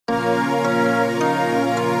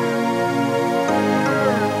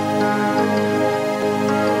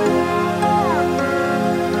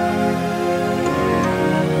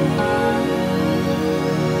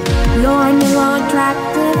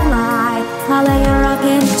I'll lay a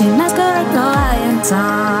rocket to masquerade the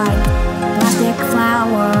inside. Plastic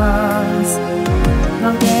flowers.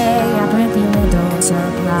 Okay, a pretty little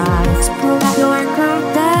surprise. Pull out your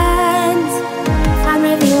curtains and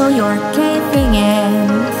reveal you're caving in.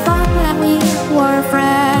 Thought that we were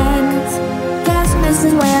friends. Guess this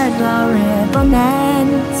is where the ribbon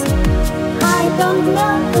ends. I don't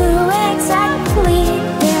know who exactly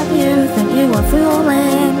if you think you were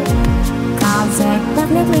fooling, 'cause it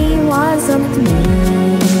definitely wasn't me.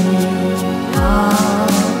 Oh,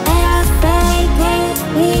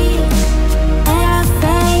 F.A.K.E,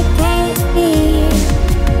 F.A.K.E,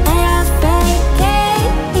 F.A.K.E,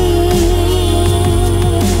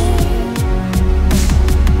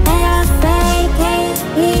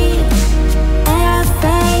 F.A.K.E,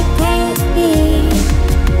 F.A.K.E,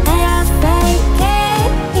 F.A.K.E.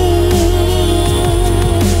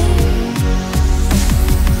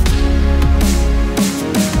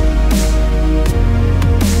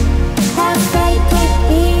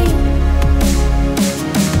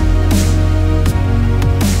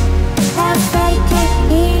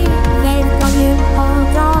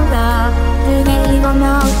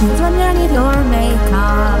 Who's underneath your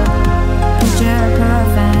makeup? Picture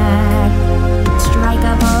perfect. Strike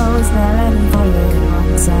a pose, they're ready for you on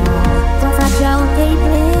set. The fragile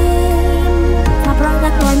daydream, a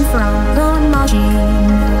product one from the machine.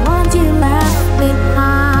 Once you left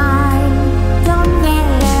behind, don't they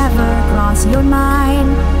ever cross your mind?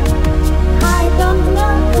 I don't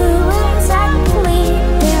know who exactly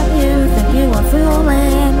if you think you were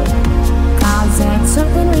fooling, 'cause it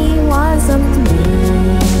certainly wasn't me.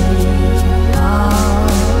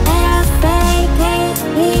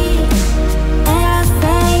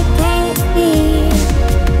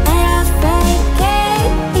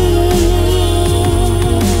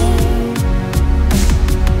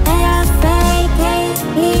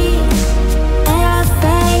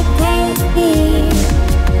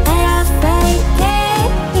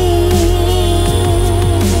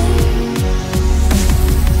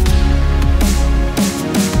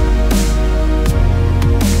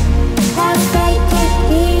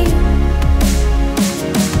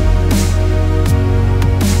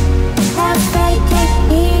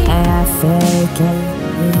 F.A.K.E,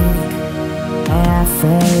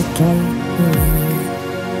 F.A.K.E,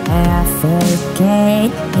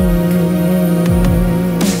 F.A.K.E.